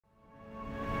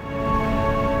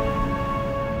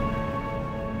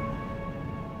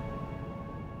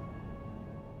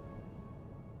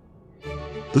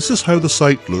This is how the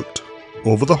site looked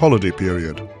over the holiday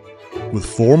period, with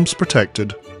forms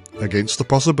protected against the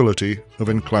possibility of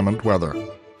inclement weather.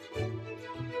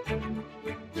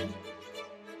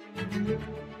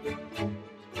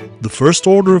 The first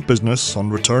order of business on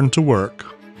return to work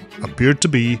appeared to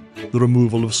be the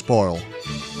removal of spoil.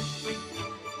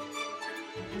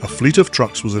 A fleet of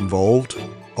trucks was involved,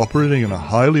 operating in a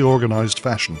highly organised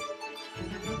fashion,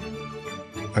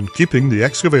 and keeping the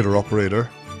excavator operator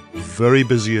very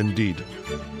busy indeed.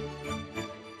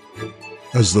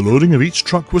 As the loading of each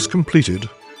truck was completed,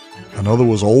 another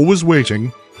was always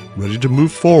waiting, ready to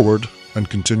move forward and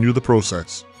continue the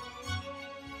process.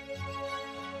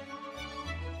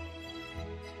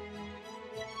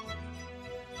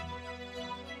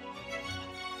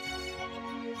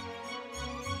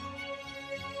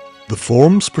 The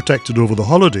forms protected over the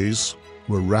holidays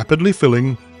were rapidly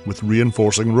filling with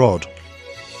reinforcing rod.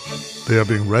 They are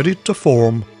being readied to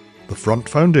form the front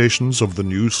foundations of the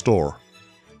new store.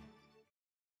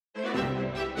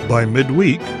 By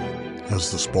midweek,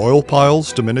 as the spoil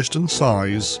piles diminished in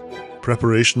size,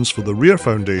 preparations for the rear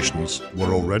foundations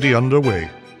were already underway.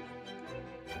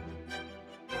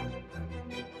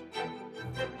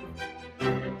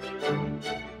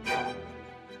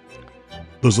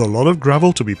 There's a lot of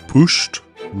gravel to be pushed,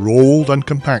 rolled and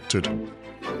compacted.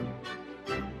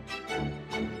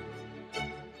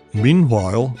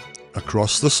 Meanwhile,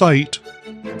 across the site,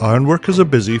 ironworkers are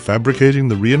busy fabricating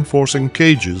the reinforcing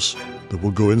cages that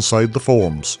will go inside the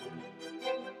forms.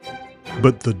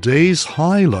 But the day's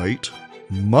highlight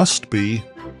must be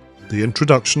the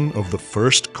introduction of the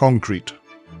first concrete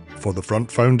for the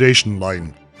front foundation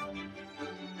line.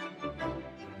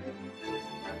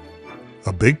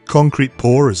 A big concrete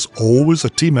pour is always a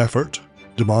team effort,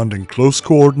 demanding close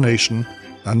coordination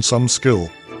and some skill.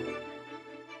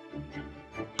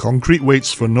 Concrete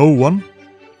waits for no one,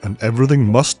 and everything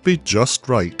must be just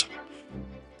right.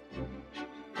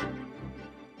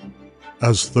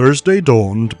 As Thursday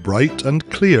dawned bright and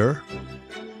clear,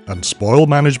 and spoil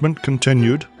management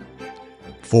continued,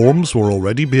 forms were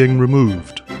already being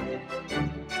removed.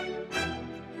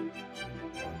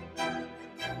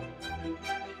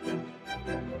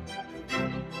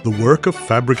 The work of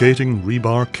fabricating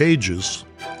rebar cages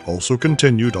also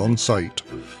continued on site.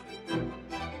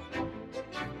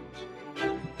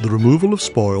 The removal of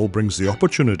spoil brings the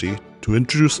opportunity to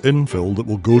introduce infill that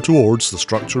will go towards the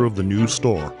structure of the new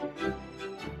store.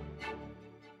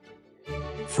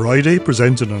 Friday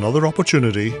presented another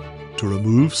opportunity to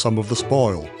remove some of the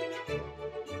spoil.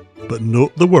 But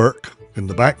note the work in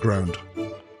the background.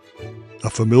 A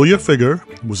familiar figure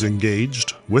was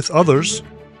engaged with others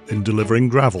in delivering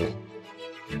gravel.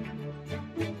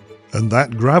 And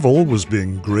that gravel was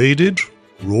being graded,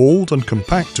 rolled and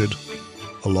compacted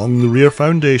along the rear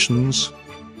foundations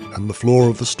and the floor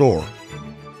of the store.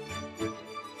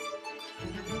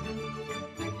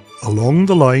 Along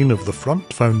the line of the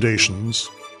front foundations,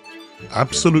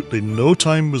 absolutely no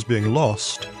time was being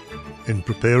lost in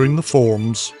preparing the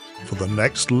forms for the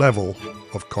next level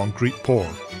of concrete pour.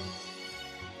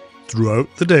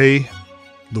 Throughout the day,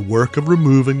 the work of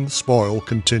removing the spoil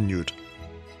continued.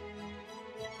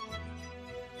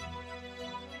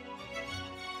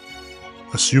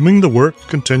 Assuming the work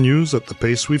continues at the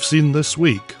pace we've seen this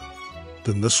week,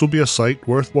 then this will be a site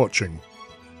worth watching.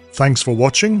 Thanks for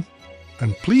watching,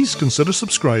 and please consider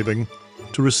subscribing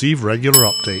to receive regular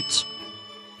updates.